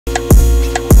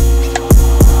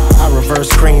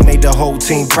first cream, made the whole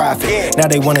team profit. Now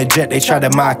they want a jet, they try to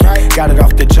mock it. Got it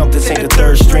off the jump, this ain't the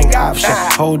third string option.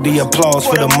 Hold the applause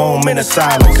for the moment of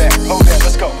silence.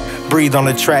 Let's go. Breathe on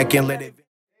the track and let it.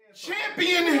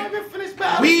 Champion,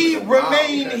 we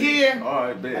remain here. All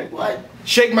right, bet.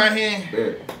 Shake my hand.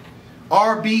 Bet.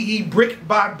 RBE brick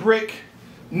by brick,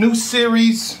 new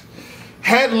series,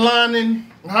 headlining,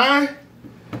 huh?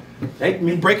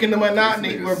 We breaking the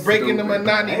monotony. We're breaking the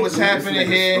monotony. What's happening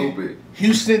here? Stupid.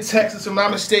 Houston, Texas, if I'm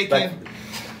not mistaken.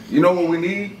 You know what we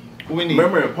need? What we need?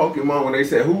 Remember in Pokemon when they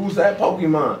said, "Who's that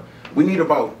Pokemon?" We need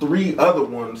about 3 other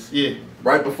ones. Yeah.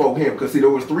 Right before him, because see, there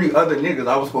was 3 other niggas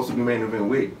I was supposed to be main event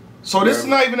with. So this is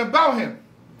not even about him.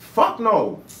 Fuck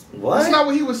no. What? That's not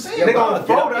what he was saying. Nigga about. on the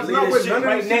phone. That's not what none of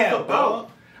this shit is about.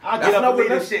 I'll get up and leave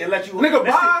this shit and let you. Nigga,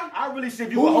 bye. I really see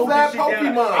if you Who's hold that this shit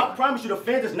down. Pokemon? I promise you, the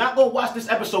fans is not gonna watch this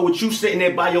episode with you sitting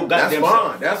there by your goddamn That's fine.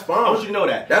 self. That's fine. I want you to know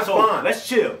that. That's so, fine. Let's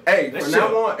chill. Hey, let's from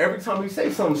chill. now on, every time we say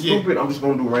something stupid, I'm just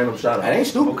gonna do random shout outs. That ain't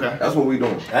stupid. Okay. That's what we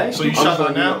doing. That ain't So you stupid. shut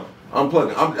out now? I'm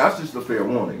plugging. That's just a fair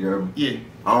warning, you heard me? Yeah.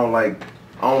 I don't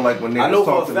like when niggas I know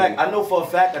talk for a to fact. me. I know for a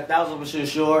fact, 1,000%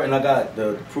 sure, and I got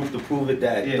the proof to prove it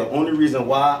that Yeah. the only reason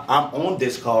why I'm on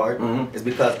this card is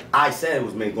because I said it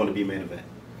was going to be main event.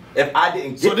 If I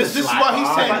didn't get this is slot, why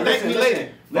he's saying thank me later.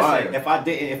 Listen, if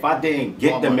I didn't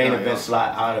get the main event y'all.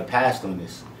 slot, I'd have passed on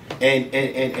this. And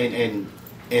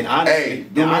honestly, Hey,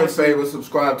 do me a favor,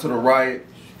 subscribe to the Riot.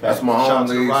 That's my Shout out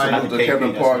to only. the Riot. Salute to KP,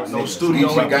 Kevin that's Parks. my No nigga. studio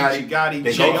Gucci like Gotti. Gotti,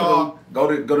 They JR. Go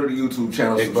to the YouTube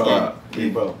channel, subscribe. Yeah,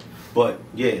 bro. But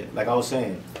yeah, like I was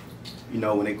saying, you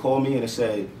know, when they called me and they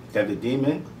said that the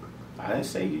demon, I didn't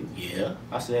say yeah.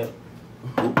 I said,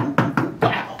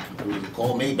 wow. You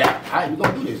call me back. All right, we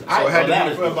gonna do this. So it had to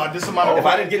be for about this amount of If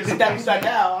I didn't get it that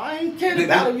now, I ain't kidding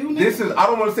about you. This is. I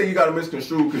don't want to say you got to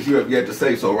misconstrue because you have yet to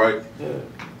say so, right?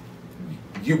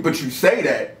 Yeah. But you say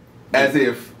that as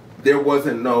if there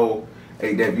wasn't no.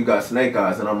 Hey, Dave, you got snake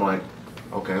eyes, and I'm like,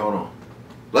 okay, hold on.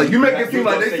 Like you make it seem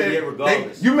like they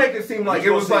said. You make it seem like it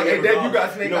was like, hey, Dave, you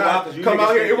got snake eyes. Come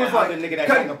out here. It was like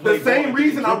the same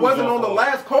reason I wasn't on the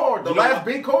last card, the last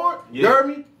big card. You heard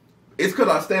me? It's because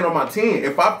I stand on my 10.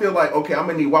 If I feel like, okay, I'm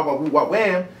going to need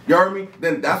wham, you heard me?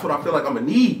 Then that's what I feel like I'm going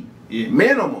to need. Yeah.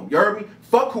 Minimum, you heard me?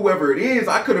 Fuck whoever it is.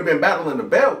 I could have been battling the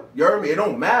belt. You heard me? It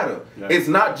don't matter. Yeah. It's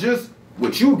not just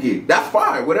what you get. That's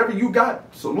fine. Whatever you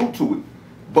got, salute to it.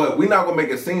 But we're not going to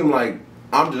make it seem like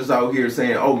I'm just out here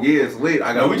saying, oh, yeah, it's lit.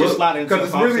 I got to look. Because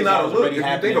it's really not a look. If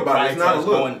you think about it, it's not a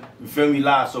look. You feel me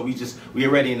live, so we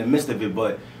already in the midst of it.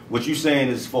 But what you saying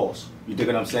is false. You dig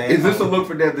what I'm saying? Is this a look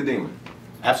for Death the Demon?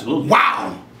 Absolutely.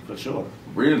 Wow. For sure.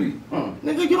 Really?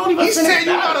 Nigga, you don't even He finish said you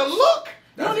gotta look.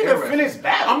 You don't even finish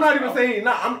battle. I'm not even saying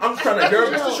not. I'm just trying to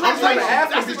I'm trying to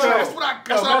ask him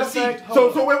That's what I received.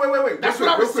 So wait. That's what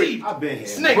I received. I've been here.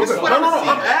 Snake, this is what I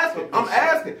received. I'm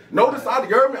asking. Notice I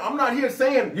heard me. I'm not here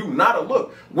saying you not a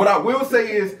look. What I will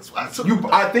say is I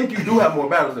think you do have more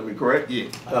battles than me, correct? Yeah.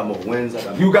 I got more wins.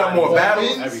 You got more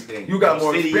battles. Everything. You got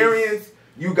more experience.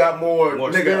 You got more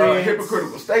nigga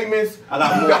hypocritical statements. I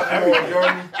got more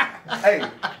everything. Hey.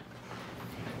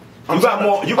 I'm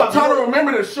trying to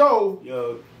remember the show.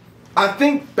 Yo. I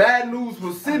think Bad News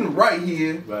was sitting right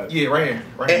here. Right. Yeah, right here.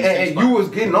 And you was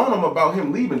getting on him about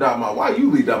him leaving Dama. Why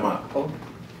you leave Dama? Well,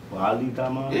 I leave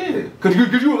Dama. Yeah, cause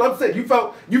you was upset. You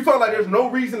felt like there's no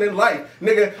reason in life,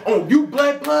 nigga. Oh, you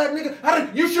blood,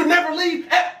 nigga. You should never leave.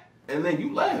 And then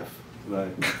you left.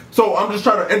 Right. So I'm just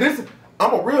trying to. And this,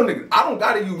 I'm a real nigga. I don't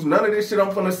gotta use none of this shit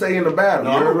I'm gonna say in the battle.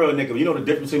 No, I'm a real nigga. You know the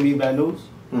difference between me and Bad News?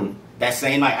 That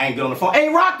same night, I ain't get on the phone. Hey,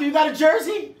 Rock, do you got a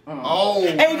jersey? Oh.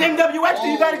 Hey, MWX, do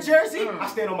you got a jersey? I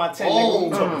stand on my 10, nigga. Who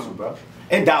you talking to, bro?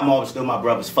 And Dot Marv is still my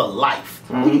brothers for life.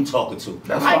 Who you talking to?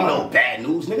 That's I ain't fine. no Bad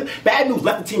News, nigga. Bad News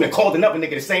left the team and called another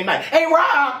nigga the same night. Hey,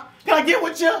 Rock, can I get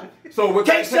with you? So what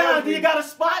that K-Shine, tells do me, you got a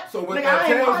spot? so what nigga, that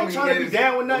I ain't tells me trying to be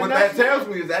down with nothing. what that tells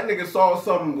me is that nigga saw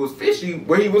something was fishy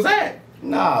where he was at.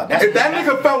 Nah, that's If that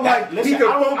nigga felt like he could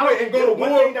fuck with and go to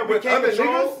war with other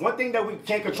niggas. One thing that we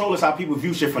can't control is how people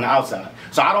view shit from the outside.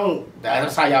 So I don't.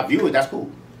 That's how y'all view it. That's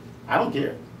cool. I don't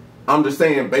care. I'm just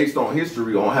saying based on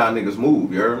history on how niggas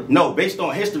move, you heard? No, based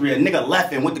on history, a nigga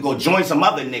left and went to go join some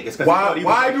other niggas.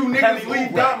 Why do niggas leave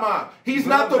Dotmon? He's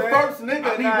not the first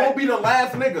nigga and he won't be the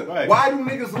last nigga. Right. Why do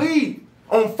niggas leave?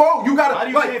 On foe, you gotta, Why do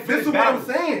you like, can't this finish is what I'm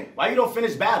battles? saying. Why you don't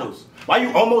finish battles? Why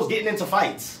you almost getting into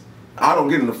fights? I don't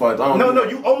get in the fights. No,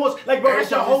 you almost like, bro.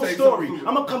 That's your whole story.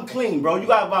 I'm gonna come clean, bro. You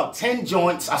got about 10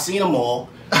 joints. I seen them all.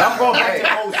 I'm going back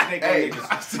to old snake niggas.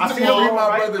 I seen them all.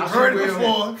 My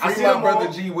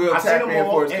brother G Will tap in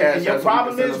for his cash. And your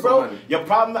problem is, bro. Your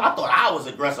problem. I thought I was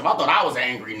aggressive. I thought I was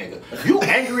angry, nigga. You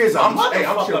angry as a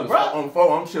motherfucker,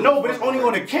 bro. I'm chilling. No, but it's only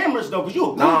on the cameras though, cause you a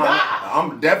cool guy.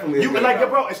 I'm definitely. You like,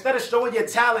 bro. Instead of showing your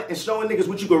talent and showing niggas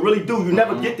what you can really do, you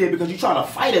never get there because you trying to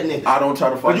fight a nigga. I don't try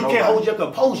to fight. But you can't hold your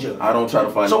composure. I don't try to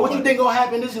fight. So what you think gonna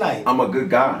happen this night? I'm a good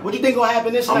guy. What you think gonna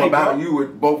happen this night? I'm about you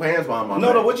with both hands behind my back.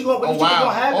 No, what you gonna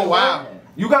happen? Oh wow.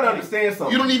 You gotta understand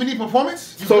something. You don't even need performance.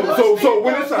 So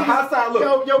when it's a hostile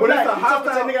look, when it's a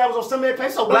hostile nigga that was on some man pay,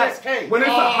 so Black K. When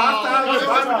it's a hostile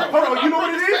environment, hold on, you know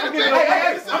what it is? I'm gonna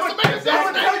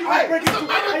tell you why.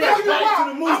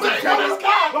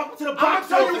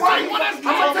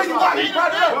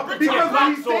 Because when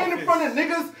you stand in front of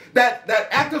niggas that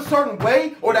act a certain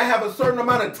way or that have a certain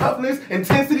amount of toughness,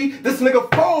 intensity, this nigga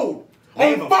fold.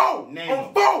 On phone.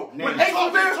 When they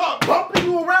over there bumping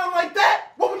you around like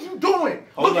that, what was you doing?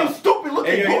 Looking stupid,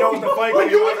 looking goofy. When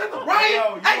you was at the riot,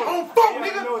 on phone,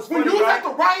 nigga. When you was at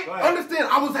the riot, understand,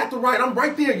 I was at the riot. I'm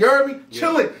right there, you heard me?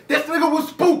 Chilling. This nigga was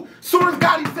spooked. Soon as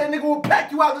Gotti said nigga will pack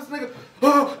you out, this nigga,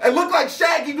 it looked like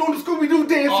Shaggy doing the Scooby-Doo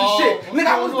dance and shit. Nigga,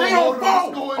 I was there on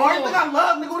phone. Everything I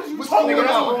love, nigga, what is you talking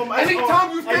about?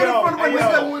 Anytime you stand in front of a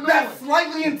nigga that's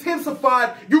slightly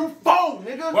intensified, you fold,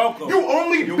 nigga. You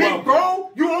only big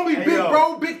bro. You only big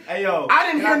bro. Big. I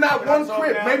didn't hear not one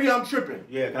crip. Maybe I'm tripping.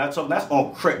 Yeah, can I talk? That's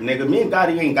on crip, nigga. Me and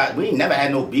Gotti we ain't never had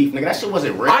no beef, nigga. That shit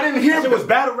wasn't real. I didn't hear that shit was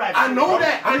battle rap. I know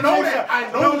that. I know that.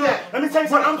 Let me tell you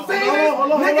something. What I'm saying is,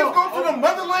 niggas go to the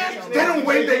motherland, they don't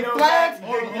wave their flags.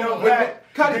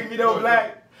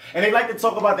 Black. And they like to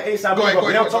talk about the A$AP, but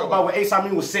they don't talk about when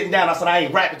A$AP was sitting down. I said, I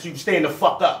ain't rapping to you, stand the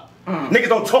fuck up. Niggas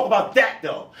don't talk about that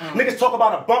though. Niggas talk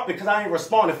about a bump because I ain't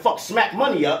responding. Fuck, smack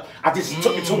money up. I just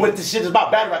took it to what this shit is about.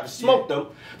 Battle rap to smoke them.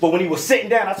 But when he was sitting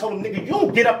down, I told him, nigga, you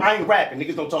don't get up. I ain't rapping.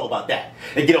 Niggas don't talk about that.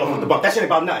 They get off with the bump. That shit ain't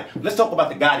about nothing. Let's talk about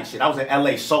the Gotti shit. I was in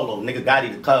LA solo. Nigga,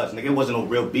 Gotti the cuz. Nigga, it wasn't no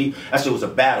real beef. That shit was a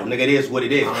battle. Nigga, it is what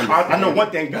it is. I know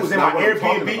one thing. You was in my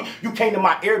Airbnb. You came to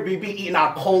my Airbnb eating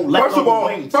our cold leftover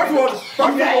wings. First of all, there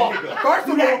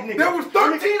was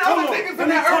 13 other niggas in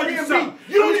that Airbnb.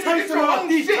 You don't even get your own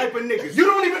shit. You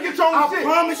don't even get your own shit. I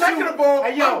promise you. Second of all,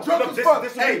 I'm drunk as fuck.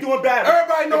 Hey, doing battle.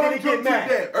 Everybody know I'm drunk too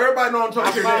dead. Everybody know I'm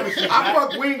drunk too dead. I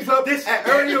fuck wings up at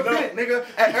every event, nigga.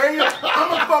 At every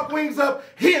I'ma fuck wings up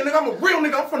here, nigga. I'm a real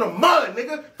nigga. I'm from the mud,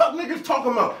 nigga. Fuck niggas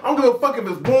talking about. I don't give a fuck if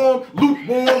it's warm,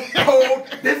 lukewarm, cold.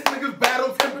 This nigga's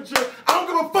battle temperature. I don't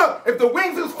give a fuck. If the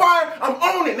wings is fire, I'm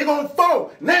on it, nigga. On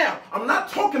foe. Now, I'm not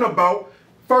talking about.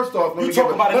 First off, let me give a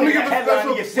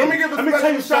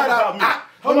special shout out.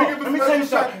 Let me tell you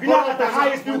something. You know what the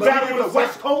highest view battle on the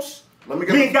West Coast? Me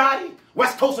and Gotti?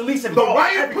 West Coast and Lisa. The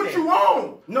riot put you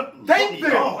on. No, thank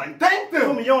them. Thank them.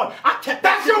 Put me on. I kept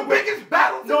that's your biggest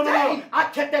battle today. No. I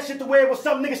kept that shit the way it was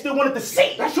something niggas still wanted to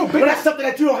see. That's your biggest. But that's something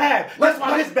that you don't have. That's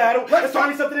why this battle. Let's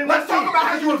talk something they Let's talk about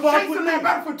how you was chasing that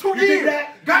battle for 2 years.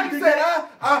 Gotti said,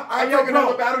 I took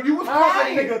another battle. You was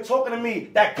crying. Nigga talking to me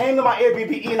that came to my Airbnb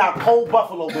eating our cold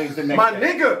buffalo wings the next day. My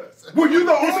nigga, were you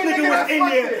the only nigga was in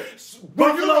there?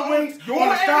 Buffalo wings on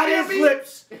the side of his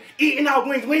lips, eating our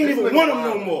wings. We ain't even want them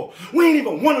no more.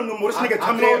 This nigga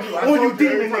coming in, all you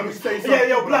demon niggas.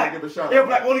 Yo, Black,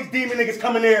 all these demon niggas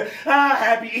coming there,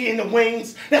 happy eating the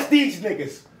wings. That's these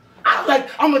niggas.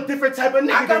 I'm a different type of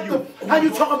nigga than you. How you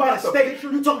talk about a state?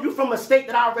 You from a state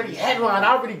that I already headlined.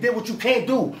 I already did what you can't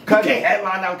do. You can't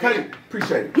headline out there.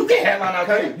 Appreciate it. You can't headline out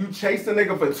there. You chased a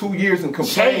nigga for 2 years and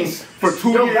complained for 2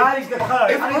 years. Gotti's the cuz. I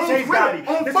didn't chase Gotti.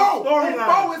 On phone.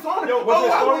 It's on it.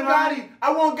 I want Gotti.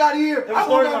 I want Gotti here. I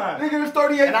want Gotti. Nigga, there's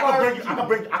 38 and I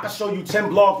can show you 10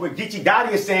 blogs where Geechee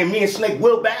Gotti is saying me and Snake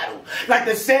will battle. Like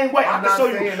the same way. I can show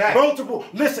you multiple.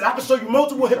 Listen, I can show you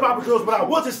multiple hip hop girls, but I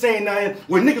wasn't saying nothing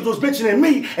when niggas was mentioning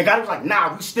me, and Gotti was like,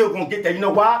 nah, we still gonna get there. You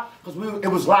know why? Because it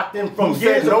was locked in from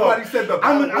years ago. Nobody said the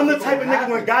I'm the type of nigga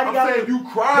when Gotti got it. You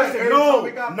cried. No,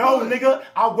 nigga.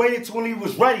 I waited till when he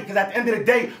was ready. Because at the end of the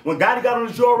day, when Gotti got on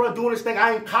the genre doing this thing,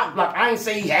 I ain't cock block. I ain't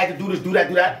say he had to do this, do that.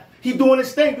 He doing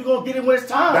his thing. We gonna get it when it's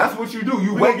time. That's what you do.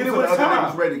 You wait until the other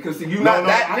niggas ready. Because you not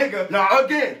that nigga.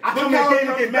 Again, I come in the game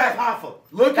and get mad hoffer.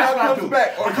 Look how it comes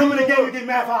back. I come in the game and get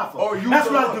mad hoffer. That's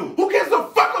what I do. Who gives a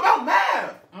fuck about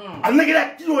math? A nigga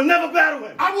that you will never battle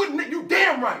him. I wouldn't. You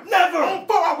damn right. Never. On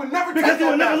phone, I would never. Because he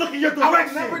will never look in your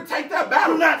direction. I would never take that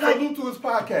battle. Not like salute to his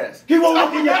podcast. He won't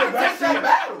look in your direction. Take that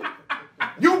battle.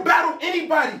 You you battle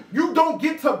anybody. You don't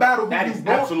get to battle who That you is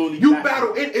want. absolutely You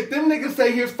factual. battle. If them niggas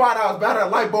say here's $5, battle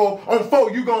at Light Bulb on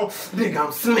 4, you gon' nigga,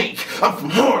 I'm Snake. I'm from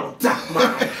Harlem.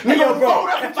 Hey, yo, bro.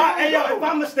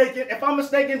 If I'm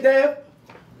mistaken, Dev,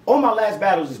 all my last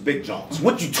battles is Big Jones.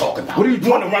 What you talking about? What are you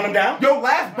want to run them down? Your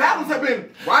last battles have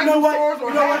been rising stars or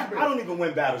you know what? has-been. I don't even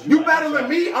win battles. You battling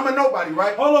me? I'm a nobody,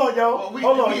 right? Hold on, yo.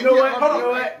 Hold on. You know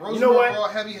what? You know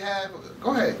what? Heavy have.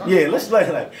 Go ahead. Yeah, let's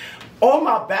like all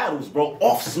my battles, bro,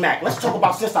 off Smack. Let's talk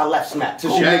about since I left Smack.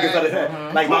 Since you niggas are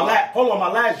the like my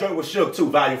last joint was Shook too,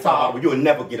 Volume 5. You'll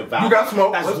never get a value. You got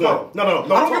smoke. That's Let's one. go. No. I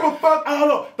don't give a fuck. I don't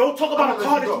know. Don't talk about a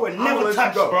card that you would never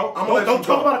touch, bro. Don't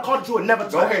talk about a card that you would never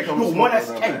touch. You was one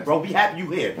SK, bro. Be happy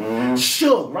you here.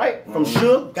 Suge, right? From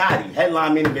Suge, Gotti.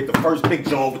 Headline main event, the first big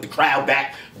joint with the crowd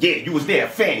back. Yeah, you was there,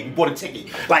 fan. You bought a ticket.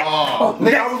 Like,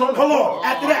 nigga, I was on the hold card. on.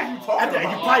 After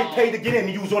that, you probably paid to get in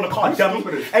and you was on the card, dummy.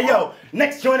 Hey, yo,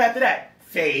 next joint after that.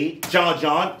 Fade,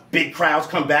 John, big crowds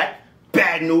come back.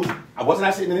 Bad news. Wasn't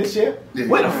I sitting in this chair? Yeah.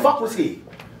 Where the fuck was he?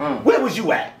 Where was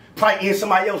you at? Probably eating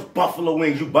somebody else Buffalo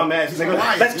wings, you bum ass nigga.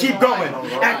 Let's keep going.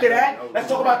 After that, let's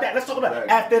talk about that.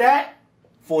 After that,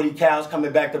 40 cows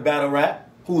coming back to battle rap.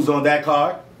 Who's on that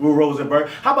card? Rue Rosenberg.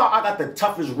 How about I got the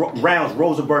toughest rounds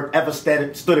Rosenberg ever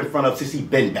stood in front of since he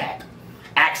been back?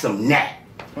 Ask him Nat.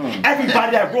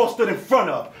 Everybody that Raw stood in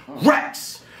front of.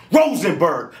 Rex,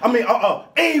 Rosenberg,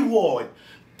 A-Ward,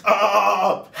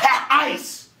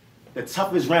 Ice. The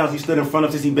toughest rounds he stood in front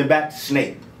of since he been back,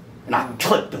 Snake. And I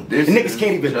clipped him. The niggas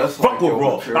can't even fuck with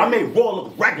Raw. But I made Raw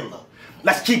look regular.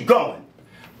 Let's keep going.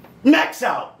 Max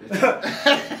out.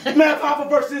 Matt Papa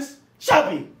versus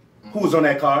Chubby. Who was on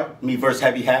that card? Me versus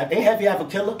Heavy Half. Ain't Heavy Half a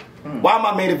killer? Why am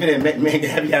I main event and make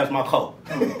Heavy Half my co?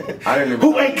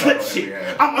 Who ain't clip shit?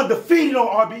 I'm undefeated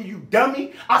on RB, you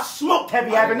dummy. I smoked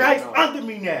Heavy Half and now he's under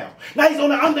me now. Now he's on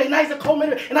the under, now he's a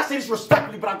co-main event. And I say this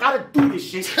respectfully, but I gotta do this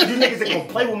shit. You niggas ain't gonna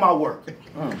play with my work.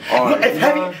 Look, if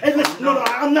Heavy, and listen, no,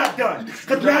 I'm not done.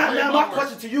 Cause now my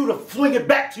question to you to fling it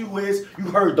back to you is, you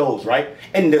heard those, right?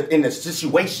 In the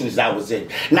situations I was in.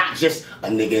 Not just a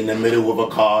nigga in the middle of a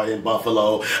car in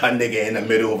Buffalo, a nigga in the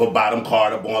middle of a bottom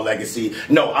card up on Legacy.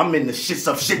 No, I'm in the shit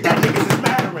of shit that niggas is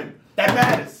mattering. That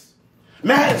matters.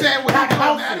 Pack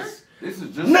houses. This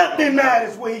is just nothing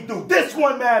matters what he do. This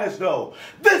one matters though.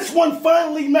 This one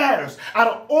finally matters. Out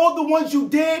of all the ones you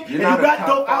did, and you got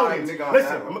dope outings.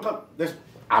 Listen, I'm gonna come. Listen,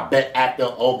 I bet after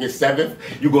August 7th,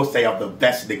 you gonna say I'm the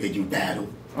best nigga you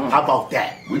battled. How about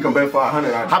that? We can bet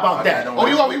 500. How about that?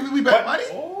 We bet money?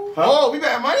 Huh? Oh, we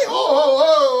bet money? That's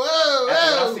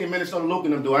what I see Minnesota Luke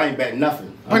and them do. I ain't betting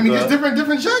nothing. I mean, it's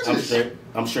different judges.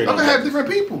 I'm straight. I'm gonna have different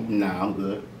people. Nah, I'm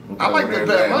good. I like to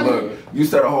bet money. Look, you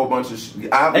said a whole bunch of shit.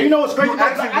 And you know what's crazy? I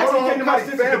actually came to my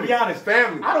senses, to be honest.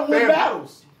 Family. I don't win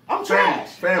battles. I'm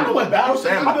trash. I don't win battles.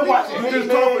 I've been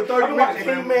watching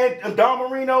He-Man, and Don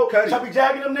Marino, Chubby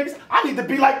Jag and them niggas. I need to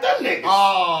be like them niggas.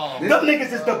 Oh. Them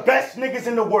niggas is the best niggas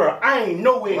in the world. I ain't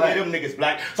nowhere near them niggas,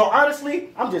 Black. So honestly,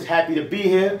 I'm just happy to be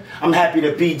here. I'm happy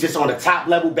to be just on the top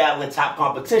level, battling top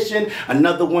competition.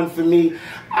 Another one for me.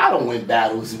 I don't win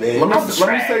battles, man. Let me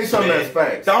say something that's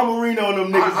facts. Don Marino and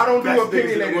them niggas. I don't do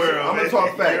opinion niggas in the world. I'm gonna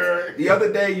talk facts. The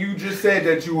other day you just said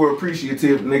that you were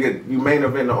appreciative, nigga. You main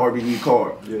event the RBE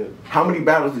card. Yeah. How many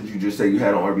battles did you just say you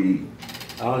had on RBE?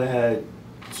 I only had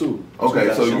 2.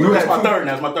 Okay, so you had my third.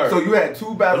 That's my third. So you had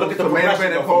 2 battles look at the to main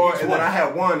event the card, and one. then I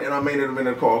had 1, and I made it a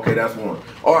minute card. Okay, that's 1.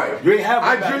 All right. You ain't have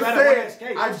what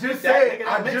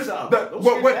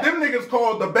them niggas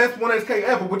called the best 1SK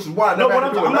ever, which is why I never had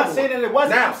to do I'm not saying one. that it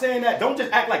wasn't. Now, I'm saying that. Don't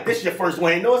just act like this your first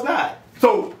win. No, it's not.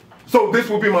 So this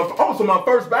will be my so my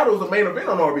first battle was a main event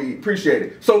on RBE. Appreciate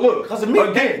it. So look,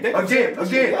 again.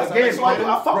 Keanu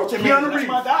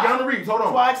Reeves, hold on.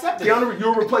 That's why I accepted Keanu Reeves,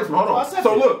 you're a replacement. Hold on.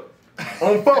 So look.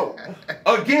 On 4.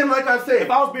 Again, like I said,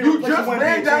 you just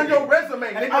ran down your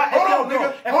resume, nigga. Hold on,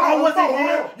 nigga. If I wasn't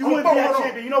here, you wouldn't be a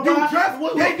champion. You know why? You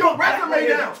just gave your resume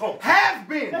down. Has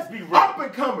been. Up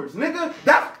and comers, nigga.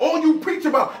 That's all you preach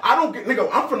about. I don't get, nigga,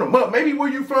 I'm from the mud. Maybe where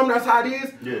you from, that's how it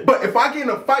is. Yeah. But if I get in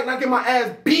a fight and I get my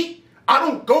ass beat, I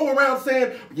don't go around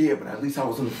saying, yeah, but at least I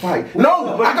was in the fight.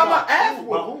 No, I got my ass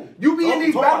whooped. You be in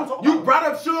these battles, you brought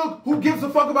up Suge, who gives a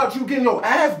fuck about you getting your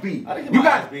ass beat? You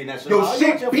got your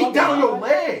shit beat down your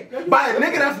leg by a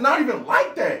nigga that's not even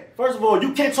like that. First of all,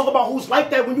 you can't talk about who's like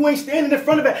that when you ain't standing in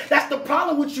front of it. That's the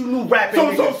problem with you new rapping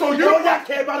niggas. So you all y'all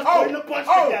care about is putting the bunch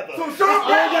together. So Sean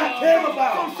Bradley, all y'all care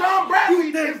about. So Sean Bradley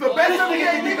is the best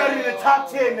nigga better than the top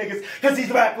 10 niggas because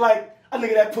he's like A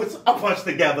nigga that puts a punch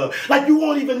together. Like, you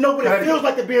won't even know what it feels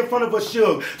like to be in front of a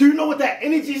Suge. Do you know what that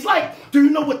energy's like? Do you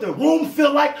know what the room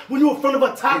feel like when you're in front of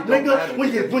a top nigga?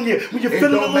 When you're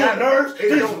feeling a little nerves?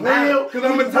 It don't matter. Because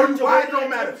I'm gonna tell you why it don't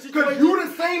matter. Because you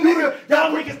the same nigga.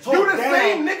 Y'all niggas talk down. You the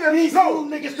same nigga. These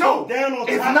niggas talk down on top.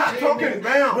 It's not talking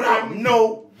down. Without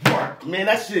no work. Man,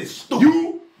 that shit's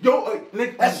stupid.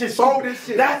 Nigga, that's just this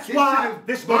shit. That's why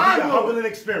this gonna be a humbling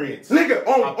experience. Nigga,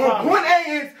 on point A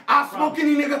is I smoke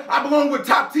any nigga, I belong with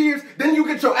top tiers, then you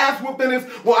get your ass whooped in this.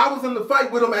 Well, I was in the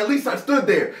fight with him, at least I stood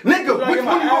there. Nigga, which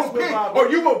one you gonna pick? Are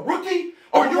you a rookie?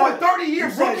 Or you a 30-year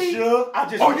rookie?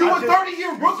 Are you a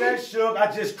 30-year rookie? You said Suge,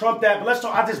 I just trumped that, but let's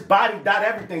talk, I just bodied that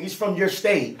everything. He's from your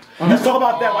state. Let's talk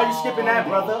about that. Why you skipping that,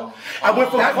 brother? I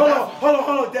went from, hold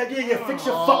on, yeah, fix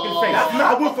your fucking face.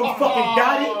 I went from fucking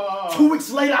Gotti. 2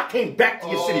 weeks later, I came back to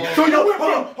your city. So you went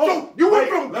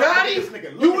from Gotti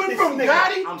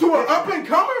to an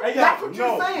up-and-comer? That's what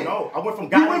you're saying. No, I went from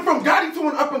Gotti. You went from Gotti to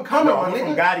an up-and-comer, my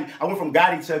nigga. I went from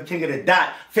Gotti to King of the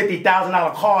Dot,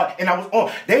 $50,000 card, and I was on.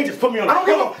 They just put me on. I don't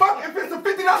give a fuck if it's a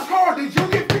 $50 card. Did you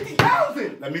get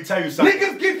 50,000? Let me tell you something.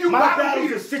 Niggas give you bottom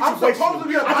feeders. I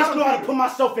just know how to put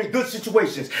myself in good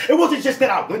situations. It wasn't just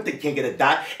that I went to King of the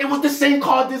Dot. It was the same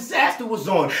card Disaster was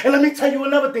on. And let me tell you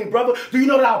another thing, brother. Do you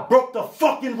know that I broke the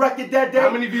fucking record that day? How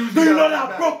many views? Do you know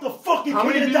that I broke the fucking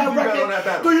King of the Dot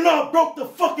record? Do you know I broke the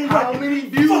fucking record? How many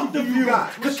views? Fuck the views.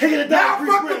 Because King of the Dot.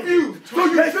 Now fuck the views. So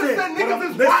you just said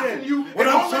niggas is watching you. What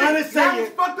I'm trying to say is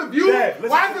fuck the views.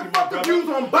 Why is it fuck the views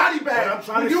on body bags?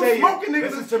 When you smoking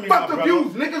niggas is fuck the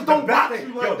views. Niggas don't watch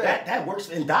you like that. That works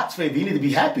in Dot's favor. You need to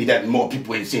be happy that more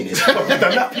people ain't seen this.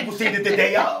 Enough people seen it the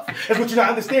day of. That's what you're not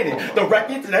understanding. The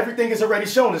records and everything is already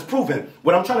shown. It's proven.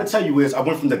 What I'm trying to tell you is I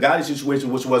went from the Gotti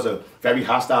situation, which was a very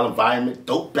hostile environment,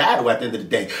 dope battle at the end of the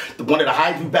day. One of the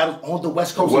highest battles on the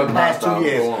West Coast in the past 2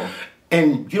 years.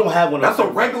 And you don't have one of those. That's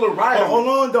a regular rider. Hold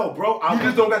on though, bro. You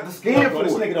just don't got the skin for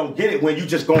this it. nigga don't get it when you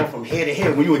just going from here to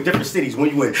here. When you in different cities. When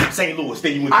you in St. Louis.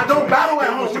 Then you in I don't battle at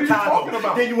home. What are you talking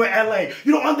about? Then you in LA.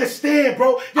 You don't understand,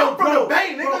 bro. I'm from the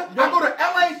Bay, nigga. I go to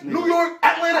LA, New York,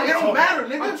 Atlanta. It don't matter,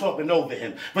 nigga. I'm talking over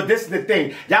him. But this is the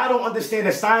thing. Y'all don't understand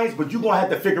the science, but you gonna have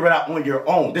to figure it out on your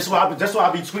own. That's why I be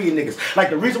tweeting niggas. Like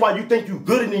the reason why you think you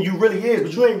gooder than you really is,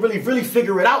 but you ain't really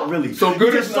figure it out really. So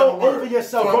good is so over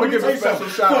yourself. So bro. I'm gonna give a special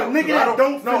shout out. For a nigga that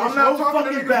don't finish no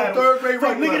fucking battle. For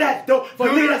a nigga that don't, for a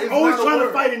nigga that's always trying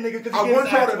to fight a nigga because he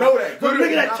want y'all to know that. For a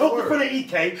nigga that choked in front of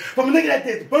EK, from a nigga that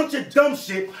did a bunch of dumb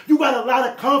shit, you got a lot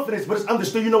of confidence, but it's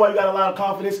understood. You know why you got a lot of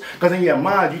confidence? Because in your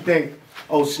mind you think,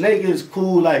 oh, Snake is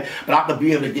cool, like, but I could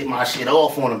be able to get my shit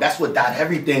off on him. That's what Dot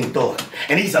everything thought.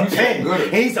 And he's a pen.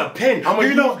 And he's a pen.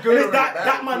 You know,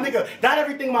 Dot my nigga. Dot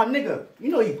everything my nigga. You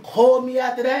know he called me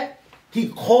after that? He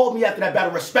called me after that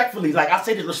battle respectfully. Like, I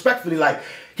say this respectfully. Like,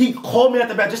 he called me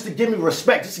after that battle just to give me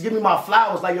respect, just to give me my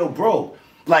flowers. Like, yo, bro,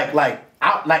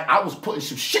 I was putting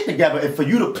some shit together, and for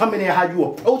you to come in there how you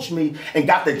approached me and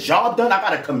got the job done, I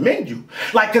gotta commend you.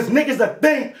 Like, cause niggas the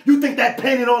thing, you think that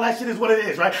pen and all that shit is what it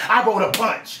is, right? I rolled a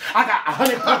punch. I got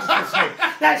 100 punches this shit.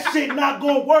 That shit not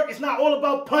gonna work. It's not all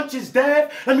about punches,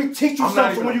 Dad. Let me teach you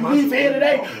something. So when you leave here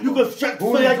today, you can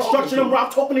structure them.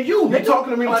 I'm talking to you. You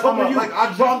talking to me like I'm like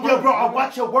bro, I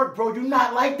watch your work, bro. You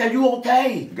not like that. You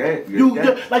okay?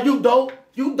 Like you dope.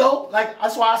 You dope. Like,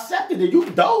 that's why I accepted it. You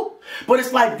dope. But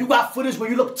it's like, you got footage where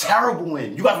you look terrible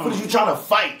in. You got footage you trying to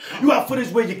fight. You got footage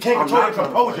where you can't control your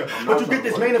composure. But you get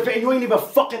this main event and you ain't even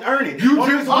fucking earn it. You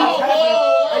just...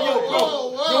 Hey, yo, bro.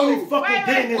 You only fucking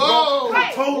getting it, bro.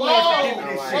 I told Lance to give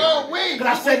me this shit. Because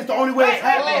I said it's the only way it's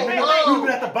happening. You've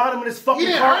been at the bottom of this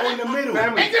fucking car or in the middle.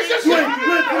 Ain't this your shit? You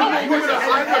would have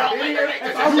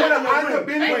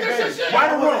been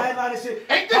right or wrong.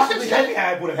 Ain't this your shit?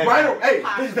 Right or... Hey,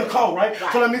 this is the code, right?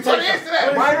 So let me tell you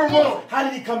something. Right or wrong? How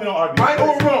did he come in on RB? Right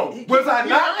or wrong? Was I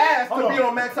not asked to be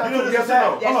on Max Time? Yes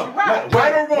or no?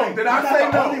 Right or wrong? Did I say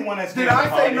no? Did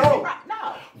I say no?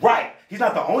 No. Right. He's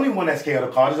not the only one that's scared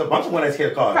of cards. There's a bunch of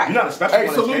 1SK cards. Right. You're not a special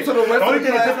 1SK. Salute to the rest the only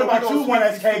thing that's different class, about you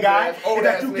 1SK guy is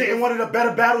that you getting one of the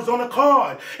better battles on the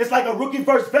card. It's like a rookie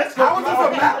versus vets. How is this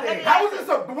a battle? How is this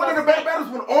one of the better battles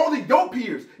when all the your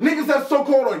peers, niggas that's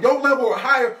so-called on your level or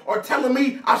higher, are telling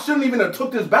me I shouldn't even have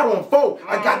took this battle on foe.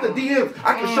 I got the DMs.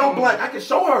 I can show Black. I can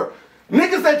show her.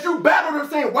 Niggas that you battled are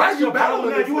saying, why are you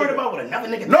battling this? You worried about what another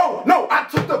nigga? No, I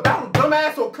took the battle,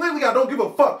 dumbass, so clearly I don't give a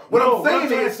fuck. What I'm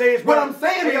saying is,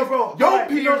 your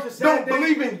peers don't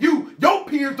believe in you. Your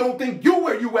peers don't think you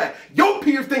where you at. Your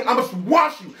peers think I must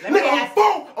wash you. Nigga,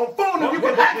 on phone, and you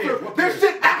can ask her. There's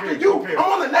shit after you. I'm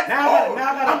on the next call.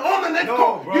 I'm on the next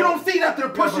call. You don't see that they're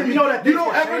pushing me. You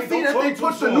don't ever see that they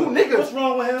push the new niggas. What's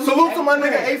wrong with him? Salute to my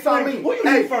nigga Eyez.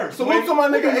 Hey, salute to my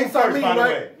nigga Eyez,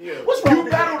 right? What's wrong with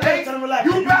you battled Eyez. relax.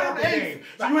 You battled Ace.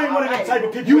 So you ain't one of them type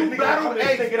of people. You battled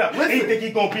Ace. Stick it up. Listen, He think he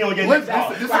gonna be on your next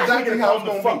album. This is exactly how it's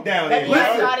gonna be.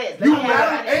 Listen, you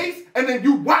battled Ace, and then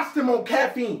you watched him on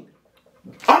Caffeine.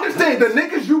 Understand, the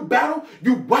niggas you battle,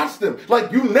 you watch them.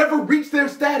 Like, you never reach their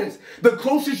status. The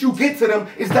closest you get to them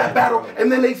is that battle,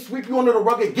 and then they sweep you under the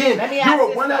rug again.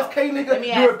 You're a 1SK nigga,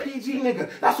 you're a PG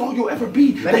nigga. That's all you'll ever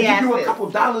be. They give you a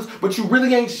couple dollars, but you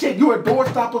really ain't shit. You're a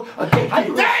doorstopper, a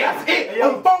gatekeeper. That's it.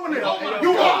 I'm throwing it.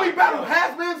 You only battle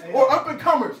has-beens or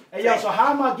up-and-comers. Hey, yo, so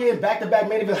how am I getting back-to-back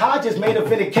main events? How I just main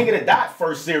evented King of the Dot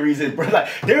first series, and like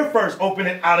their first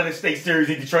opening out of the state series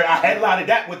in Detroit. I headlined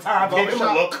that with time, gave him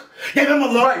a look. Gave him a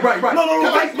look. Right.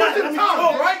 No, Because they're pushing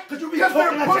time, right? Because you be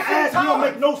talking like your ass, you don't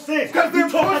make no sense. Because they're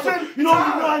pushing you know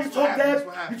how you talk, Dad?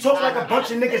 You talk like a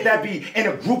bunch of niggas that be in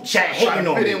a group chat hating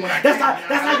on me. That's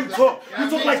how you talk. You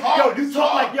talk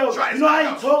like, yo, you know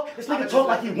how you talk? This nigga talk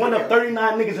like he one of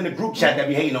 39 niggas in the group chat that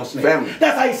be hating on Smith.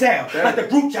 That's how he sound. Like the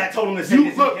group chat told him to say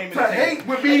this. You look, to hate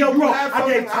with me, yo, bro, you have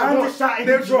I gave Times a shot in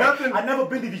Detroit. I never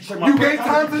been to Detroit. You gave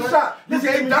Times a shot. You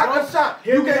gave Doc a shot.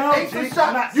 You gave Ace a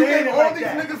shot. You gave all these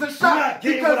niggas a shot.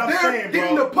 Because they're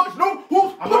getting the push. No,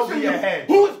 who's pushing you?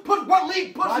 Who's push? What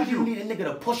league pushes you? You need a nigga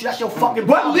to push you. That's your fucking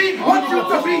What problem. league wants you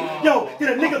to be? Yo, did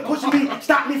a nigga pushing me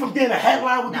stop me from getting a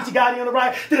headline with Gucci Gotti on the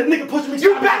right? Did a nigga push me?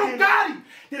 You battled Gotti.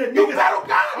 You battled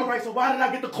Gotti. All right, so why did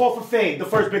I get the call for Fade, the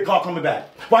first big call coming back?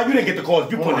 Why you didn't get the call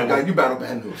if you put it in? You battled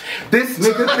Bad News. This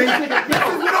nigga thinks this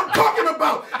is what I'm talking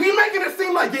about. He making it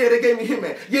seem like, yeah, they gave me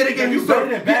Hitman. Yeah, they gave me Sir.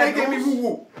 Yeah, they gave me Woo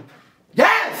Woo.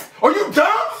 Yes. Are you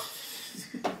dumb?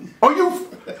 Are you?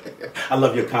 I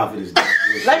love your confidence.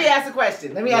 Let me ask a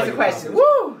question.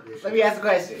 Woo! Let me ask a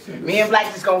question. Me and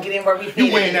Black just gonna get in where we fit.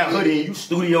 You wearing that hoodie and you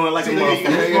studioing like a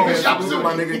motherfucker.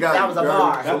 My nigga got that was a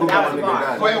bar. That was a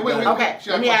bar. Wait. Okay,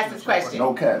 let me ask this question.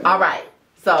 No cap. All right.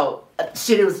 So,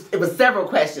 it was several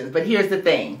questions, but here's the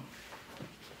thing.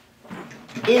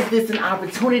 Is this an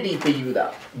opportunity for you,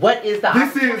 though? What is the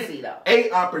opportunity, though? This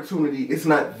is a opportunity. It's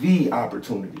not the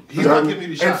opportunity. He's not giving you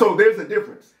the shot. And so there's a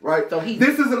difference, right? So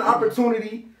this is an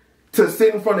opportunity to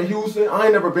sit in front of Houston. I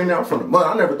ain't never been there from the mud.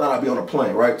 I never thought I'd be on a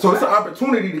plane, right? So it's an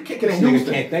opportunity to kick it in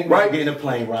Houston. Can't think right? about getting a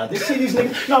plane ride. This see these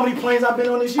niggas. You know how many planes I've been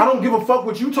on this year? I don't give a fuck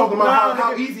what you talking about.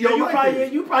 How easy your life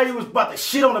is. You probably was about to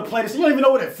shit on the plane. So you don't even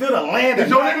know what it feel to land. Is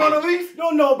your name on the lease? You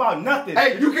don't know about nothing.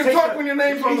 Hey, you can talk when your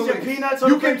name's on the lease.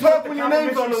 You can talk when your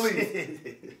name's on the lease.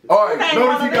 All right,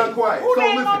 notice you got quiet. Who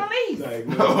name on the lease?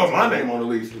 My name on the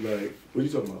lease. What you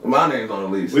talking about? My name's on the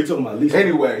lease. What you talking about? Lease?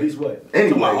 Anyway. Lease what?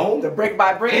 Anyway. The brick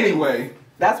by brick. Anyway.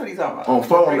 That's what he's talking about. On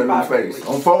phone the new face.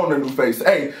 On phone the new face.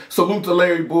 Hey, salute to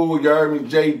Larry Bull, you heard me,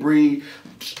 Jay Bree.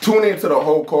 Tune into the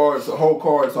whole card. It's a whole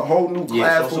card. It's a whole new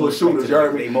class full of shooters, you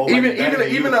heard me. Even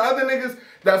the other niggas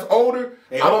that's older,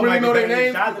 I don't really know their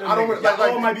names. I don't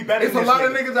like it's a lot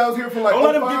of niggas out here from like don't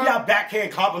let them give y'all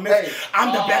backhand compliments. Hey,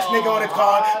 I'm the best nigga on the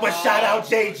card, but shout out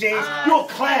Jay James. You a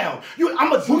clown.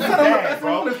 I'm a dude bad,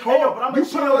 bro. Hey, yo, but I'm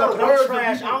a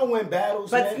trash. I don't win battles.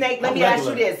 But Snake, let me ask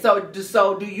you this.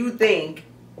 So do you think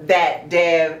that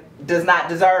Dev does not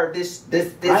deserve this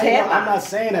headline? I'm not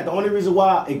saying that. The only reason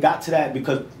why it got to that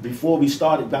because before we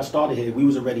got started here, we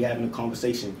was already having a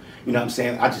conversation. You know what I'm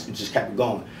saying? I just kept it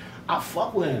going. I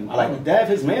fuck with him. I like Dev,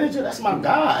 his manager. That's my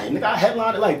guy. Nigga, I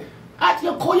headlined it like,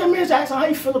 call your manager, ask him how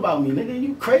you feel about me, nigga.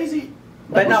 You crazy?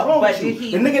 Like, the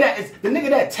nigga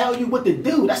that tell you what to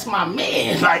do, that's my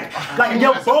man. Like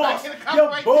your boss,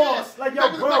 like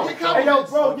your bro, hey yo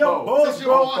bro, your boss,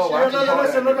 bro.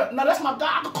 No, that's my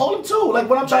guy. I can call him too. Like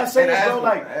what I'm trying to say is, bro,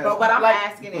 like. But what I'm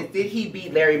asking is, did he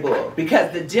beat Larry Bull?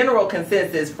 Because the general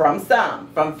consensus from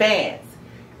fans,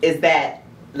 is that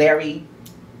Larry.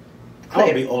 I'm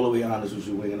gonna be all the way honest with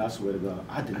you, Wing, and I swear to God,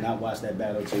 I did not watch that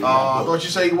battle until I thought you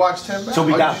say you watched 10 battles. So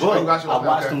we got booked. I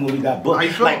watched him when we got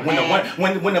booked. Like when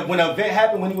the event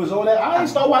happened, when he was on that, I ain't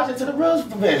start watching till the real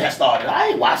event had started. I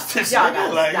ain't watched this. Y'all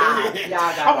got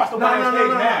I watched the one on stage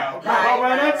now.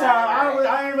 Around that time,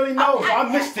 I ain't really know, so I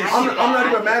missed this. I'm not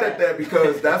even mad at that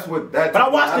because that's what that. But I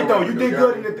watched it though. You did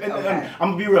good.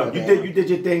 I'm gonna be real. You did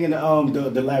your thing in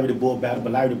the Larry the Bull battle,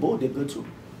 but Larry the Bull did good too.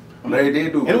 They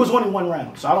did do. And it was only one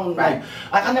round, so I don't like.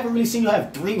 I never really seen you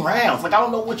have 3 rounds. Like I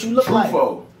don't know what you look like.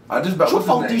 I just about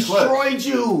Truffaut destroyed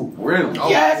you. Really?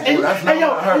 Yes. Oh, that's not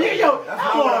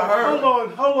what I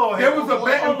heard. Hold on. There was a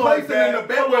bet in place, and then the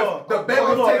bet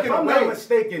was taken away. I'm not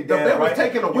mistaken. The bet was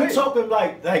taken away. You talking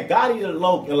like Gotti the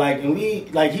local, like, and he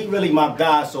really my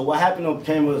guy. So what happened on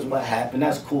camera is what happened.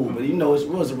 That's cool, but you know, it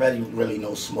was already really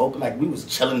no smoke. Like we was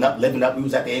chilling up, living up. We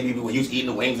was at the ABB when you was eating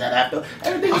the wings that after.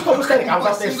 Everything was copacetic. I was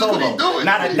out there solo.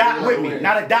 Not a dot with me.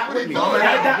 No.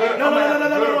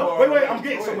 Wait. I'm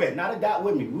getting somewhere. Not a dot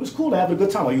with me. It was cool to have a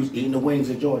good time while you was eating the wings,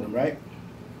 enjoying them, right?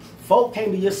 Folk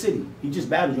came to your city. He just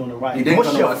battled you on the right. He didn't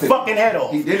come to your my city. fucking head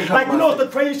off. He didn't come like, to you my know what's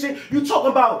city. the crazy shit? You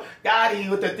talking about Gotti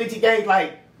with the Dixie gang,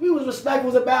 like, we was respectful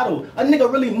as a battle. A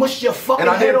nigga really mushed your fucking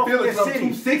head off in your city.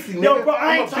 260, nigga. Yo, bro,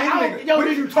 I ain't talking. yo, What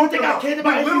are you talking about? I cared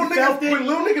about When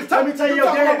little niggas Let me tell you,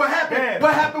 about what happened.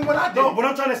 What happened when I did? No, what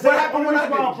I'm trying to say, what happened when I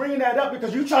did? I'm bringing that up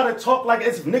because you try to talk like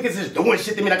as if niggas is doing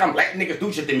shit to me, like I'm letting niggas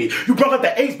do shit to me. You brought up the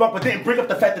Eyez bump, but didn't bring up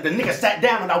the fact that the nigga sat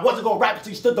down and I wasn't gonna rap until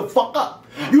he stood the fuck up.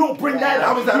 You don't bring that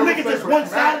up. You niggas just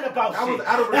one-sided about shit.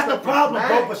 That's the problem,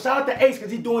 bro. But shout out to Eyez because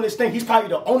he's doing this thing. He's probably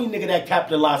the only nigga that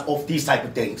capitalized off these type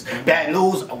of things. Bad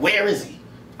news, where is he?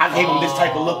 I gave him this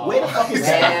type of look. Where the fuck is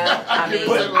that?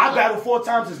 I battled 4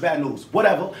 times as bad news.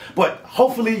 Whatever. But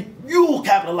hopefully you'll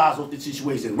capitalize off the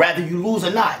situation. Rather you lose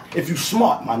or not. If you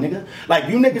smart, my nigga. Like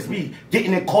you niggas be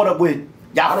getting it caught up with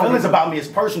y'all feelings about me is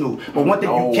personal. But one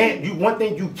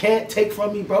thing you can't take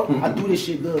from me, bro. I do this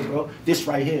shit good, bro. This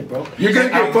right here, bro. You're gonna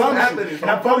get booked after this.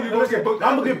 I'm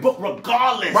gonna get booked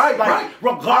regardless. Right, like, right.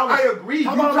 Regardless. I agree. You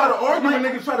try to argue when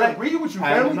niggas try to agree with you,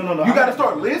 family. No. You gotta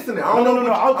start listening. I don't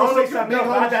know. I was gonna say something else,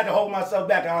 but I had to hold myself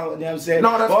back. You know what I'm saying?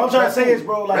 No, that's what I'm trying to say is,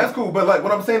 bro, like that's cool. But like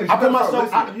what I'm saying is, you I put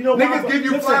myself. You know why niggas give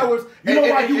you flowers. You know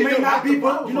why you may not be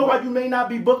booked. You know why you may not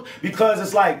be booked because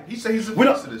it's like he said he's a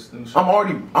piece of this.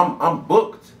 I'm booked.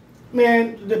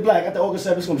 Man, the black at the August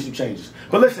 7th, it's gonna be some changes.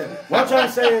 But listen, what I'm trying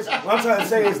to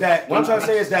say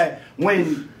is that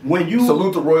when you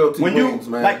salute the royalty, when wings,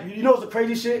 you man. like, you know what's the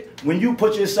crazy shit? When you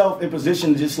put yourself in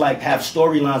position to just like have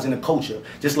storylines in the culture,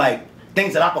 just like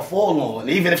things that I can fall on,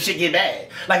 even if shit get bad.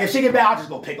 Like if shit get bad, I'll just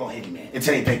go pick on Hitty Man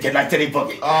until they pick it, like till they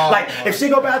book it. Like if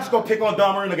shit go bad, I'll just go pick on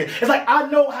Dahmer again. It's like I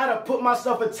know how to put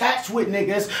myself attached with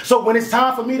niggas, so when it's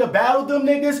time for me to battle them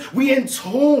niggas, we in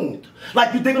tune.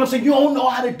 Like you think what I'm saying? You don't know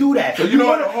how to do that. So you know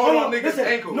how to hold on niggas'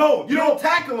 ankle. No, you don't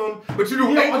tackle them, but you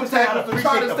do ankle tackles to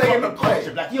try to stay in the play.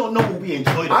 Like you don't know what we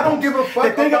enjoy. I don't give a fuck.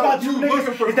 The thing about you looking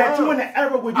niggas for is that you in the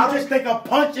era where you just think a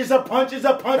punch is a punch is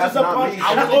a punch is a punch. Me.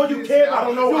 That's all you care about. I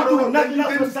don't know. You do nothing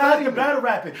else besides the battle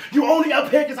rapping. You only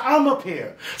up here because I'm up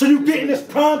here. So you getting this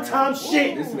prime time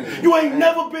shit. You ain't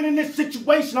never been in this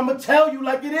situation. I'm gonna tell you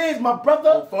like it is, my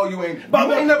brother. Before you ain't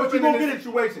never been in this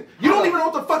situation. You don't even know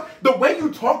what the fuck. The way you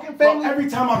talking, family. Every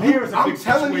time I'm here is a big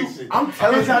situation. I'm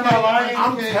telling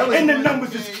you. And the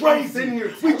numbers is crazy.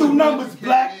 We do numbers,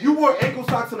 black. You wore ankle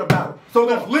socks in a battle. So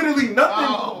there's literally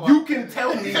nothing you can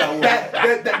tell me that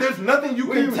there's nothing you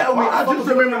can tell me. I just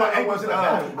remember my ankles in a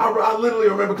battle. I literally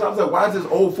remember because I was like, why is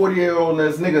this old 40-year-old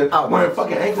and this nigga wearing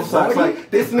fucking ankle socks? Like,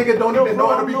 this nigga don't even know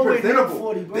how to be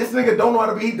presentable. This nigga don't know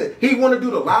how to be, he want to do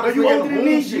the loudest thing in the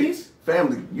room shit.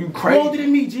 Family, you crazy. You older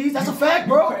than me, G's. That's a fact,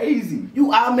 bro. You crazy.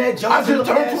 You Ahmed Johnson. I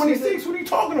just turned 26. What are you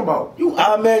talking about? You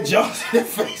Ahmed Johnson in the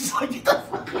face. Like, get the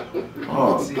fuck.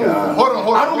 Oh, God. Hold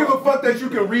on. I don't give a fuck that you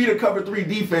can read a cover 3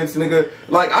 defense, nigga.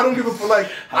 Like, I don't give a fuck.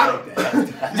 Like, I like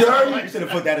that. You heard me? You should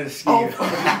have put that in the scheme.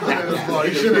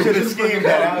 You should have schemed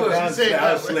that.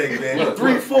 That was slick, man.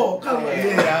 3-4. Come on.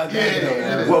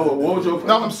 Yeah. What was your...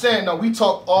 No, I'm saying, no, we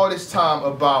talk all this time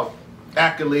about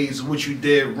accolades, what you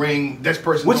did, ring, this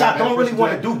person, which I don't really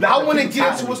want to do. I want to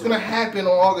get into what's going to happen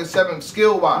on August 7th,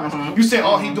 skill-wise. You saying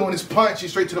all he doing is punch,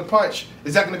 he's straight to the punch.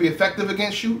 Is that going to be effective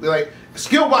against you? Like,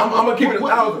 skill-wise, I'm going to keep it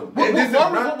 1,000.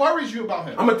 What worries you about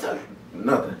him? I'm going to tell you.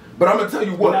 Nothing. But I'm gonna tell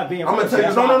you what. I'm gonna tell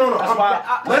you. No.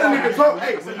 Let a nigga talk.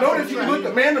 Hey, notice he looked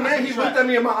at man to man. He looked at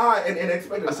me in my eye and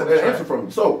expected an answer from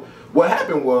me. So what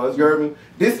happened was, you heard me.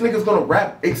 This nigga's gonna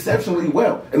rap exceptionally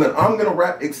well, and then I'm gonna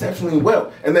rap exceptionally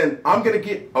well, and then I'm gonna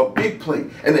get a big play,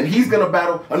 and then he's gonna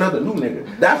battle another new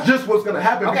nigga. That's just what's gonna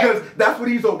happen because that's what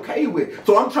he's okay with.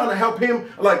 So I'm trying to help him.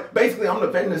 Like basically, I'm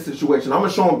defending this situation. I'm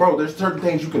gonna show him, bro. There's certain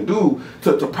things you can do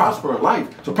to prosper in life,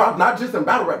 not just in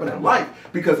battle rap, but in life.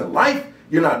 Because in life,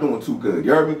 you're not doing too good.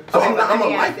 You heard me? So I'm a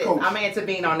life coach. I'm gonna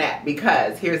intervene on that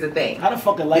because here's the thing. How the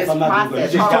fuck in life I'm not doing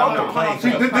good? She's talking.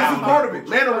 This is part of it.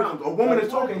 Mannerisms. A woman is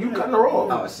talking, you cutting her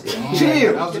off. Oh shit.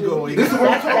 Chill. That was a good one. This is what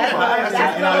I'm talking about.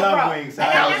 And I love wings.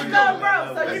 That's good,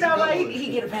 bro. So you know what?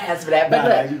 He get a pass for that.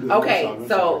 But look, okay.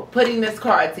 So putting this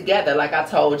card together, like I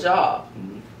told y'all,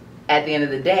 at the end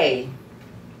of the day,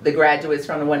 the graduates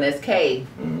from the 1SK.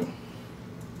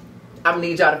 I'm gonna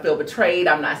need y'all to feel betrayed.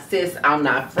 I'm not sis. I'm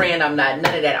not friend. I'm not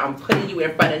none of that. I'm putting you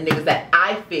in front of niggas that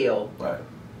I feel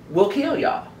will kill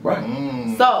y'all.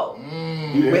 Right. So,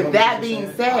 with that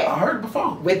being said, I heard it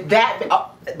before. With that,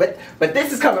 but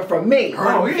this is coming from me.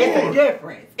 Oh, yeah. It's a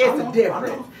difference. It's a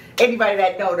difference. Anybody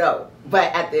that know.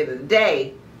 But at the end of the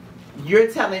day,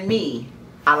 you're telling me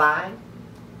I lied.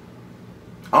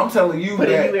 I'm telling you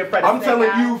that. I'm telling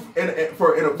you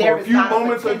for a few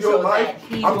moments of your life.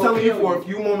 I'm telling you for a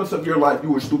few moments of your life,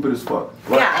 you were stupid as fuck.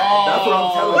 Like, that's what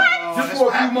I'm telling you. Just for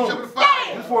a few moments.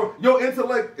 for your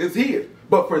intellect is here.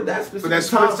 But for that specific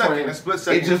time frame,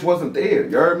 it just wasn't there.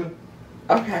 You heard me?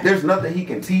 Okay. There's nothing he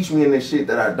can teach me in this shit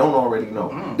that I don't already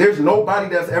know. There's nobody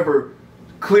that's ever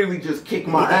clearly just kicked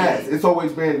my ass. It's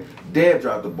always been Dev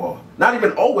dropped the ball. Not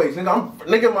even always,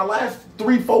 nigga. My last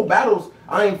 3-4 battles,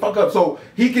 I ain't fuck up. So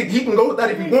he can go with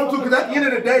that if he wants to. Because at the end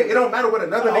of the day, it don't matter what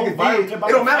another nigga did. It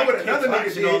don't matter what another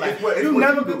nigga did. You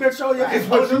never could control your. It's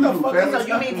what you do. So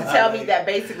you mean to tell me that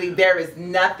basically there is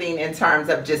nothing in terms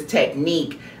of just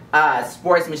technique,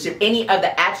 sportsmanship, any of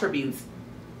the attributes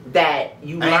that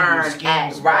you learn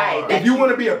at right. If you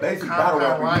want to be a basic battle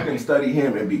rapper, you can study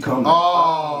him and become.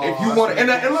 If you want, and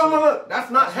look,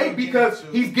 that's not hate because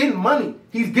he's getting money,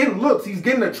 he's getting looks, he's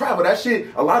getting to travel. That shit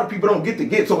a lot of people don't get to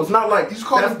get. So it's not like he's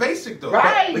called basic though,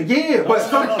 right? But yeah, but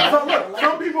some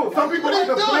people like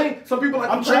a plain, some people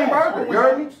like a plain burger. You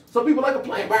heard me? Some people like a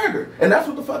plain burger, and that's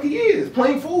what the fuck he is,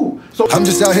 plain food. So I'm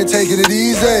just out here taking it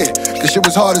easy. This shit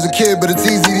was hard as a kid, but it's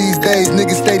easy these days.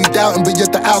 Niggas steady doubting, but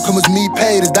yet the outcome is me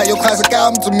paid. Is that your classic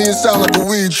album? To me, it sound like a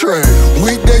weed trade.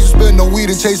 Weekdays you spend on weed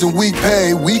and chasing weak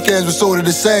pay. Weekends were sort of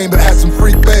the same, but had some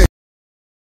freak pay.